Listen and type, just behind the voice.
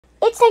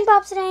It's Tank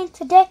Pops today.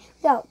 Today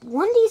we got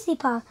one DC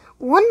Pop,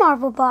 one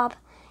Marvel Pop,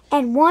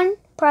 and one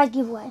prize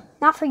giveaway.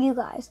 Not for you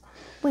guys.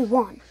 We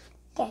won.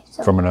 Okay,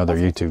 so from another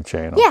YouTube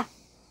channel. Yeah.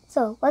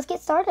 So let's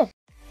get started.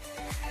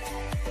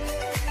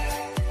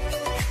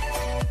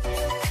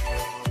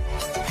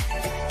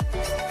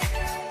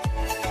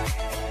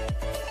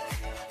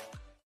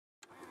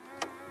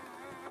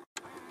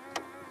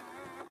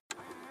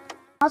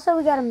 Also,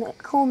 we got a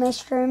cool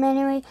mystery room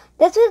anyway.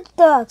 This is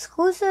the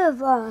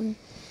exclusive,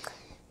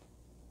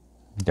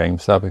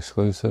 GameStop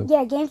exclusive?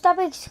 Yeah,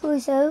 GameStop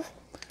exclusive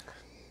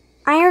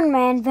Iron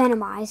Man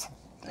Venomize.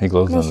 He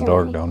glows in the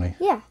dark, don't he?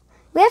 Yeah.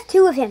 We have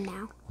two of him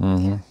now.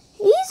 Mm-hmm.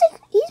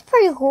 He's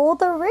pretty cool.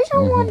 The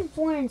original one is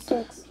 1 in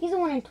 6. He's the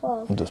 1 in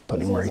 12. I'll just put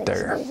him right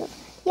there.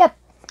 Yep.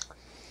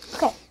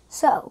 Okay,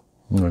 so.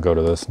 I'm going to go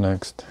to this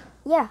next.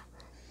 Yeah.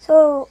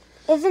 So,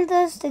 isn't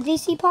this the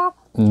DC Pop?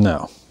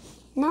 No.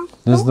 No?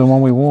 This is the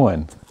one we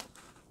won.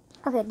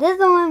 Okay, this is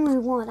the one we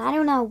won. I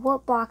don't know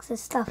what box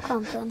this stuff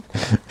comes in.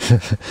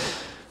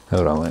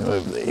 Hold on, let me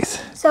move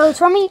these. So it's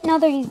from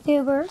another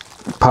YouTuber.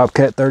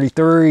 Popkat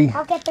 33.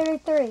 Popkat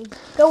 33.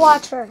 Go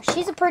watch her.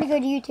 She's a pretty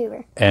good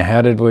YouTuber. And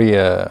how did we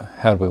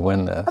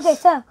win this? Okay,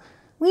 so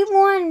we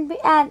won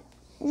at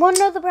one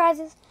of the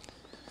prizes.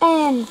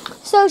 And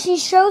so she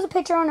shows a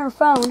picture on her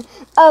phone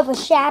of a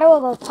shadow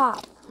of a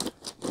pop.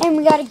 And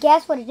we got to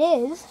guess what it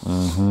is.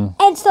 Mm-hmm.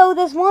 And so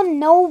this one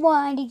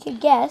nobody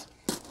could guess.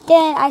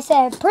 Then I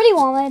said Pretty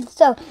Woman,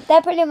 so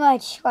that pretty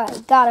much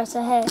got us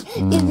ahead.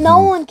 Because no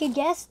one could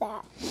guess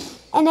that.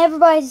 And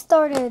everybody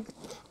started...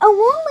 And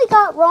one we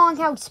got wrong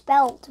how it's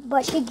spelled,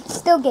 but she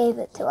still gave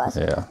it to us.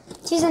 Yeah.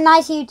 She's a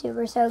nice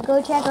YouTuber, so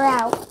go check her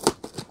out.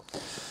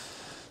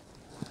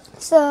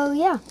 So,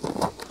 yeah.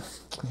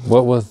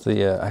 What was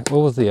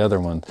the other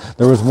one?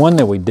 There was one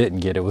that we didn't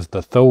get. It was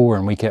the Thor,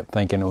 and we kept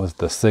thinking it was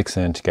the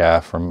 6-inch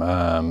guy from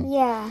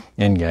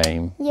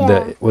Endgame.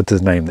 Yeah. What's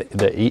his name?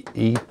 The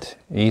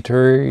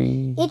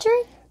Eatery?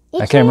 Eatery?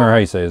 I can't remember how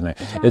you say his name.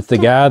 It's the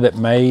guy that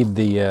made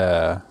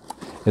the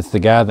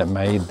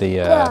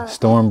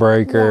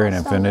Stormbreaker and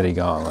Infinity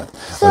Gauntlet.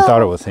 So, we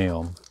thought it was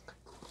him.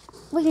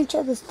 We can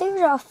show the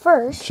stickers off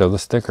first. Show the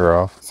sticker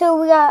off. So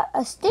we got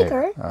a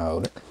sticker. Here, I'll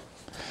hold it.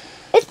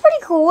 It's pretty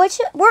cool. That's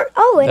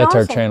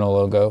our channel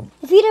logo.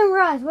 If you didn't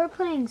realize, we're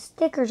putting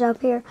stickers up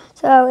here.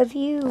 So if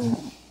you...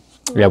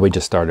 Yeah, we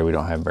just started. We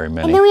don't have very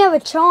many. And then we have a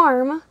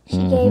charm she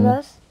gave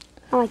us.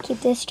 I'm going to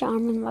keep this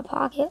charm in my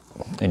pocket.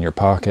 In your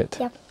pocket?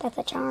 Yep, that's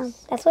a charm.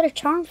 That's what a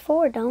charm's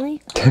for, don't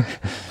we?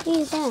 What do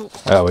you think?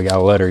 Oh, we got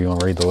a letter. You want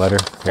to read the letter?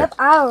 Here. Yep,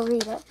 I'll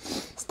read it.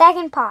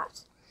 Stacking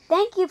Pops.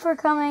 Thank you for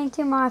coming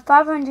to my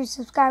 500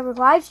 subscriber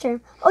live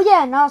stream. Oh,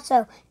 yeah, and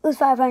also, it was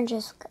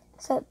 500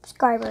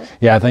 subscribers.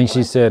 Yeah, I think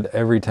she said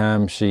every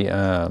time she,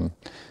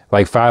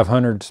 like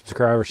 500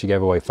 subscribers, she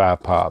gave away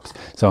 5 pops.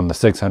 So on the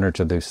 600,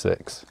 she'll do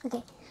 6.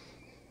 Okay.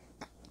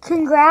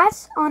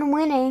 Congrats on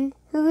winning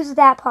Who's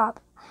That Pop.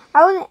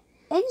 I was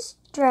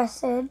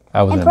interested.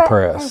 I was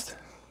impressed.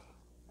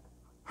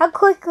 How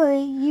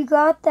quickly you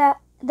got the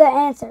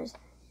answers.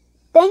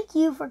 Thank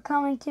you for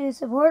coming to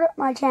support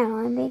my channel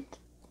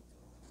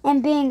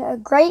and being a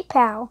great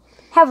pal.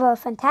 Have a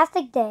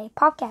fantastic day.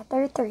 Popkat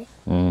 33.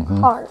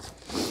 Heart.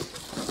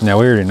 Now,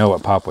 we already know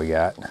what pop we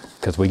got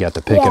because we got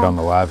to pick it on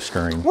the live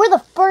stream. We're the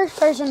first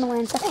person to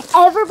win, so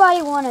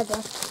everybody wanted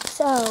this.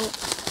 So,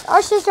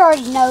 our sister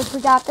already knows we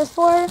got this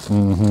for her.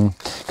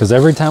 Because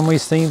every time we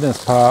see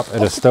this pop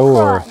at a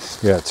store,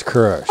 it's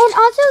crushed. And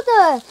also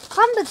the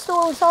comic book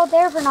store we saw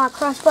there for not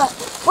crushed, but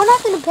we're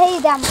not going to pay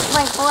that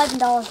like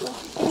 $11 for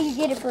it. Maybe you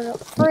get it for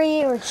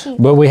free or cheap.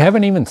 But we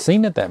haven't even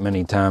seen it that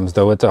many times,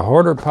 though. It's a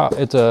harder pop.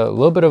 It's a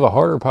little bit of a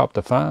harder pop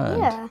to find.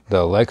 Yeah. The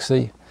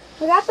Alexi.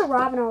 We got the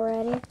Robin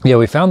already. Yeah,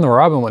 we found the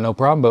Robin with no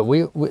problem, but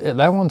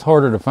that one's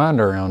harder to find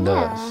around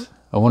us.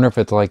 I wonder if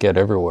it's like that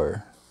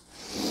everywhere.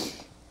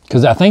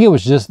 Because I think it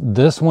was just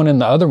this one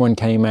and the other one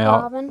came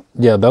out. Robin.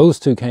 Yeah, those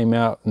two came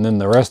out, and then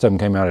the rest of them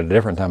came out at a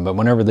different time. But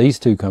whenever these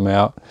two come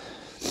out,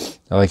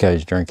 I like how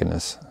he's drinking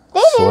this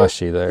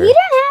slushy there. He didn't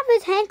have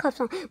his handcuffs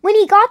on. When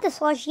he got the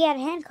slush, he had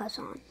handcuffs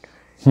on.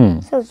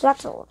 So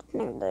that's all.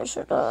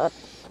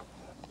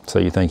 So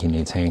you think he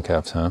needs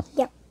handcuffs, huh?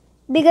 Yep.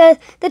 Because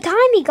the time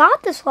he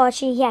got the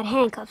slushie, he had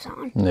handcuffs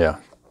on. Yeah.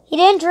 He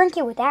didn't drink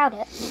it without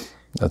it.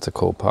 That's a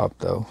cool pop,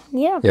 though.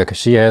 Yeah. Yeah, because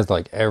she has,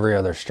 like, every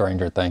other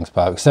Stranger Things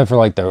pop, except for,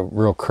 like, the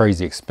real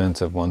crazy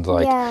expensive ones.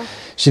 Like,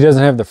 she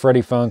doesn't have the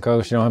Freddy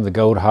Funko. She don't have the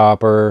Gold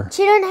Hopper.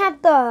 She didn't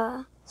have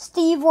the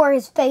Steve where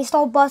his face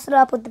all busted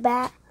up with the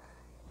bat.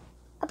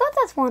 I thought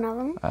that's one of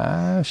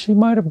them. She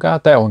might have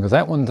got that one, because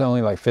that one's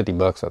only, like,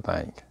 $50, I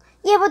think.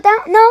 Yeah, but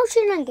no, she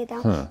didn't get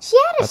that one. She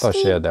had I thought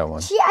she had that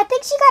one. I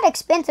think she got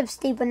expensive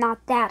Steve, but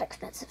not that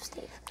expensive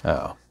Steve.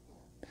 Oh.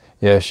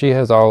 Yeah, she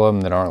has all of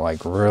them that aren't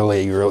like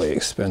really, really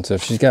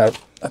expensive.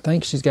 I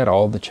think she's got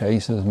all the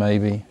chases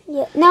maybe.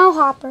 Yeah, no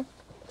Hopper.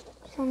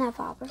 She don't have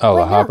Hopper. Oh,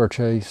 the Hopper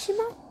chase? I'm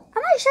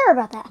not sure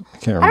about that. I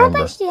can't remember. I don't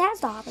think she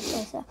has the Hopper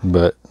chase though.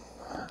 But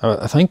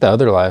I think the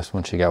other last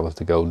one she got was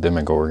the gold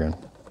Demogorgon.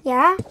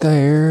 Yeah? Right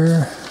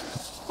there.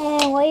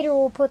 And later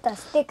we'll put the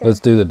sticker. Let's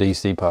do the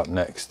DC Pop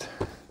next.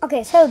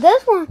 Okay, so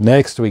this one.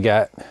 Next, we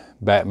got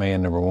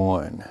Batman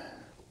 #1.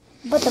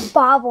 But the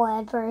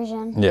bobblehead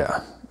version.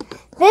 Yeah.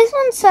 This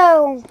one,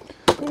 so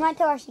we might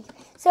tell our secret.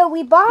 So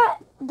we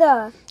bought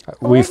the.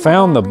 We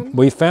found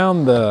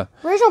Batman. the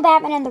Original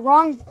Batman in the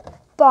wrong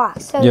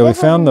box. So yeah, we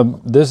found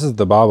this is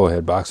the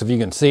bobblehead box. If you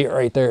can see it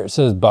right there, it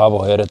says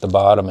bobblehead at the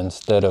bottom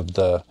instead of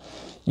the,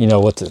 you know,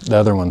 what's it, the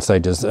other ones say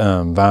just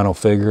vinyl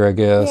figure, I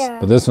guess. Yeah.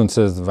 But this one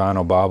says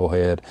vinyl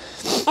bobblehead.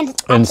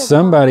 And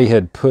somebody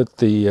had put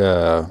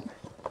the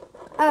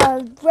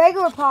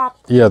regular pop.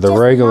 yeah, the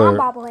regular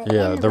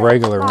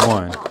regular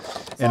one. Pop.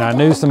 And I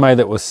knew somebody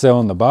that was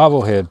selling the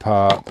bobblehead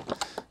pop,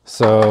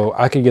 so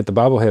I could get the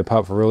bobblehead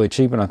pop for really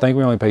cheap, and I think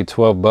we only paid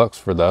 $12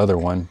 for the other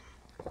one.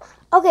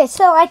 Okay,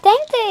 so I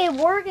think they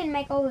were going to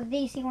make all of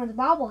these ones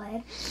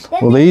bobblehead.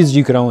 Well, these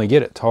you could only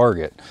get at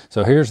Target.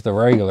 So here's the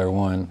regular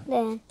one,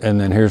 then,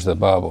 and then here's the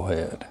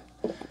bobblehead.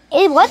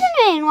 It wasn't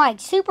in like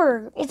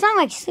super, it's not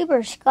like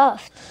super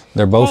scuffed.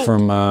 They're both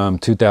from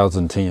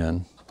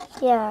 2010.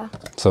 Yeah.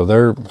 So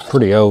they're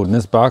pretty old, and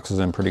this box is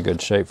in pretty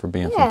good shape for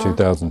being from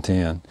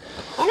 2010. And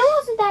it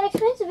wasn't that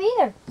expensive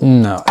either.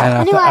 No,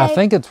 and Anyway, I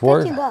think it's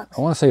worth, $15.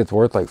 I want to say it's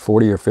worth like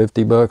 40 or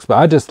 50 bucks, but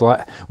I just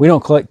like, we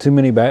don't collect too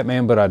many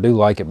Batman, but I do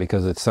like it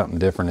because it's something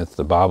different. It's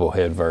the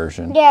bobblehead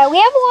version. Yeah, we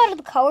have a lot of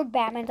the colored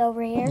Batmans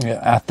over here. Yeah,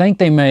 I think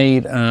they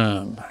made,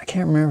 I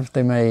can't remember if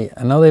they made,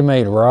 I know they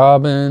made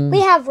Robin.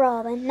 We have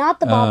Robin, not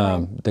the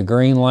bobblehead. The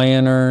Green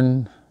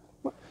Lantern.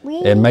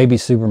 And maybe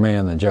Superman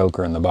and the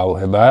Joker and the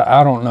bobblehead, but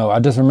I don't know. I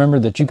just remember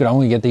that you could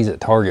only get these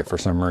at Target for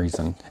some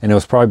reason, and it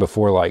was probably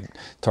before like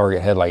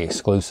Target had like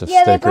exclusive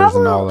stickers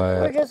and all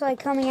that. Were just like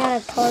coming out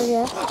of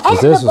Target. And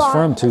this was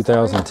from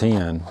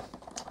 2010.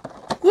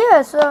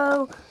 Yeah,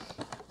 so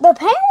the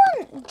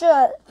Penguin,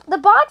 the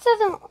box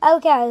doesn't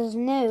look as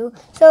new.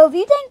 So if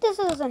you think this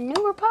is a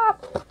newer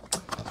pop,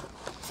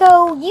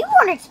 so you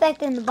weren't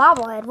expecting the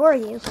bobblehead, were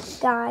you,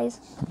 guys?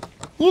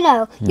 You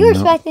know, you were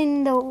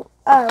expecting the.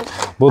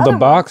 Well, the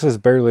boxes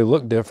barely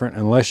look different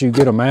unless you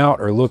get them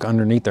out or look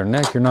underneath their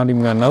neck. You're not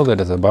even going to know that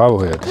it's a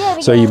bobblehead. Yeah,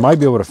 so you might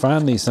be able to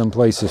find these some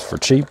places for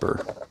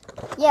cheaper.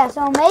 Yeah,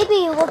 so maybe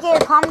you look at your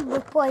comic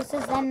book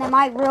places, then they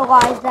might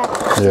realize that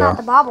it's not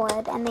the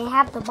bobblehead, and they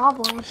have the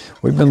bobblehead.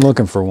 We've been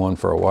looking for one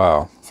for a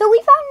while. So we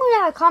found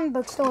one at a comic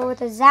book store with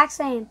the exact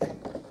same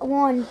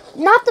one,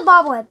 not the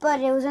bobblehead, but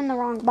it was in the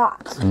wrong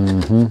box.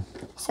 Mm-hmm.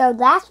 So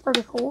that's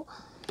pretty cool.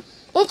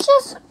 It's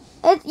just.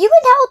 You can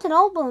tell it's an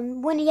old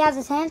one when he has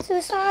his hands to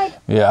his side.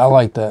 Yeah, I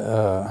like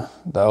that,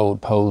 the old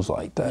pose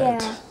like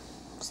that. Yeah.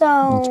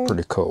 So. It's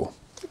pretty cool.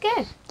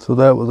 Okay. So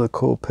that was a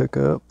cool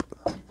pickup.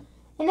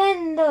 And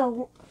then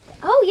oh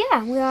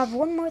yeah, we have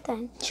one more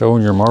thing.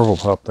 Showing your Marvel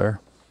Pop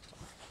there.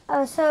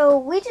 So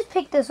we just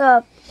picked this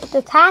up,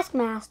 the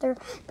Taskmaster,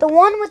 the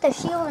one with the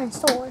shield and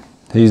sword.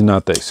 He's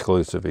not the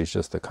exclusive, he's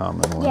just the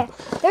common one. Yeah,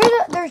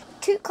 there's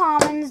two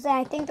commons, and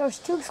I think there's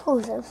two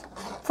exclusives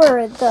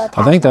for the Taskmaster.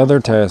 I think the other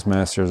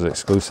Taskmaster is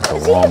exclusive to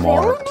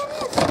Walmart.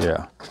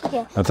 Yeah.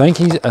 I think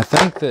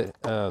that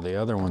the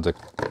other one's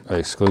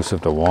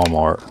exclusive to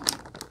Walmart.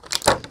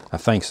 I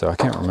think so. I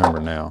can't remember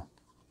now.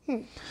 There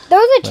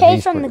was a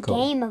chase from the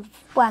game of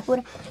Black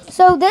Widow.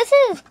 So this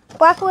is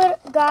Black Widow,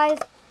 guys.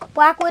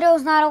 Black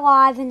Widow's not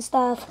alive and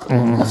stuff.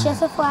 It's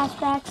just a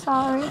flashback.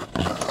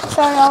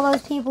 Sorry, all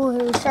those people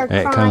who start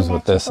crying. It comes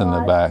with this in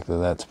the back.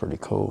 That's pretty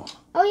cool.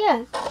 Oh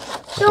yeah.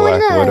 So in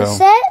the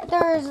set,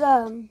 there's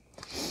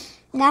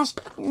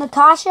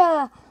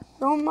Natasha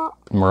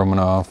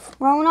Romanoff,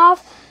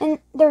 and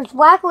there's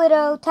Black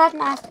Widow,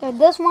 Taskmaster,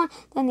 this one,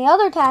 then the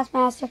other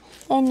Taskmaster,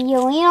 then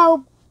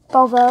Yelena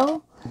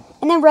Bovo,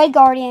 and then Red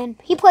Guardian.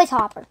 He plays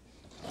Hopper.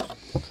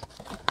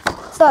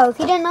 So if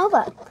you didn't know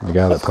that, the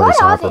guy that plays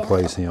Hopper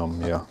plays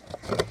him. Yeah.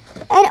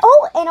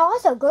 And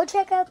also go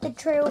check out the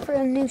trailer for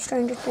the new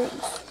Stranger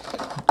Things.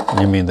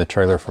 You mean the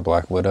trailer for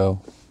Black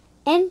Widow?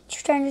 And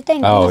Stranger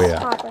Things. Oh yeah.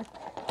 Hopper.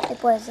 It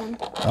plays him.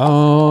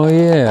 Oh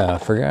yeah, I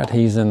forgot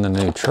he's in the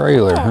new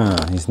trailer,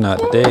 huh? He's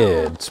not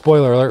dead.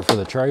 Spoiler alert for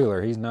the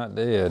trailer, he's not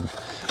dead.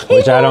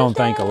 Which I don't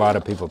think a lot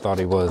of people thought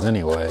he was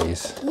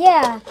anyways.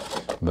 Yeah.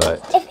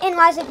 But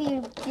unless if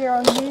you're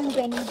a noob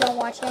and you don't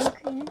watch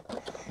anything.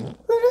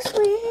 Little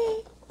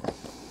sweet.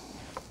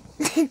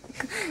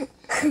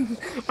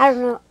 I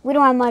don't know. We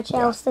don't have much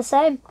else to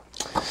say.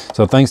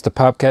 So thanks to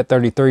Popkat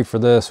 33 for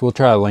this. We'll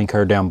try to link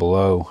her down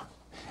below.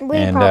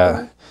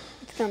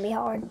 It's gonna be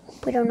hard.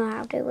 We don't know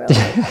how to really.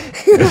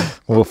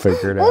 We'll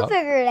figure it out. We'll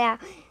figure it out.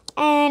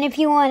 And if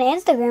you want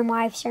Instagram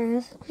live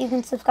streams, you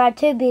can subscribe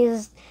too,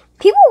 because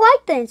people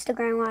like the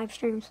Instagram live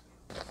streams.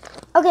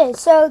 Okay,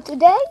 so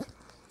today,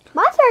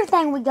 my favorite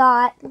thing we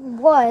got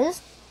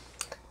was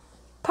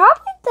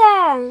probably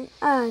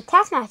the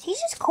Taskmaster. He's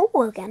just cool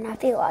looking, I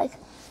feel like.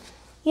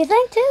 You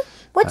think too?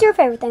 What's your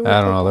favorite thing? I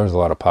don't know. There's a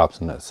lot of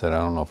pops in that set. I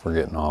don't know if we're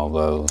getting all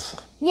those.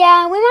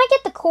 Yeah, we might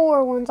get the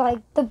cooler ones, like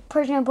the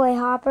person who play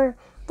Hopper,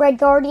 Red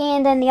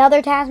Guardian, then the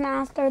other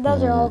Taskmaster.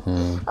 Those are all.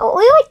 Oh,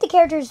 we like the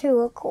characters who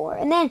look cooler.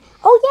 And then,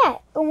 what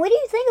do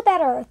you think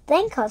about our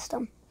thing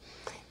custom?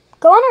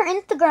 Go on our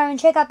Instagram and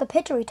check out the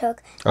picture we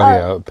took. Oh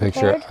yeah,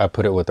 picture. I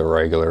put it with the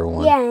regular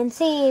one. Yeah, and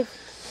see if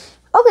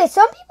Okay,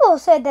 some people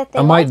said that they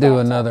I might do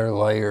that, another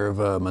layer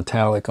of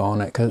metallic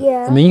on it. Cause,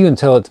 yeah. I mean, you can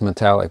tell it's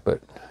metallic,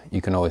 but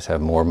you can always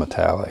have more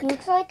metallic. It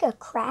looks like a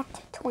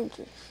cracked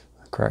Twinkie.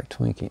 A cracked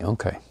Twinkie.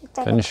 Okay.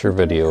 Like finish your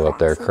video up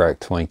there,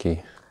 cracked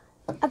Twinkie.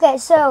 Okay,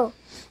 so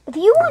if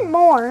you want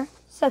more,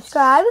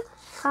 subscribe.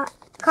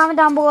 Comment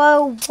down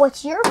below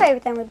what's your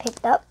favorite thing we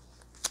picked up.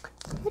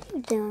 What are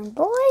you doing,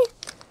 boy?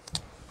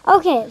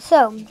 Okay,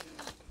 so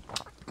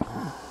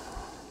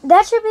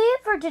that should be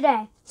it for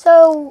today.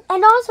 So,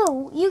 and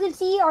also, you can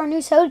see our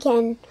new soda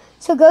can.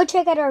 So go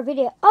check out our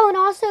video. Oh, and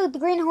also, the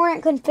Green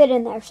Hornet couldn't fit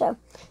in there. So,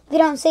 if you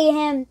don't see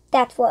him,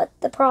 that's what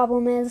the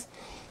problem is.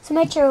 So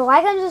make sure to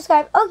like and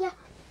subscribe. Oh, yeah.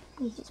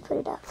 We just put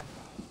it up.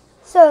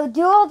 So,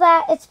 do all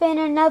that. It's been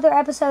another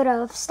episode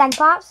of Stank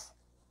Pops.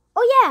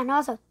 Oh, yeah. And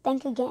also,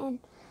 thank again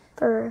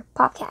for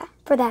Popkat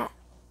for that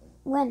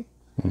win.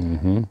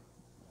 Mm-hmm.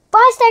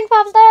 Bye, Stank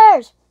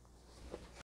Popsters!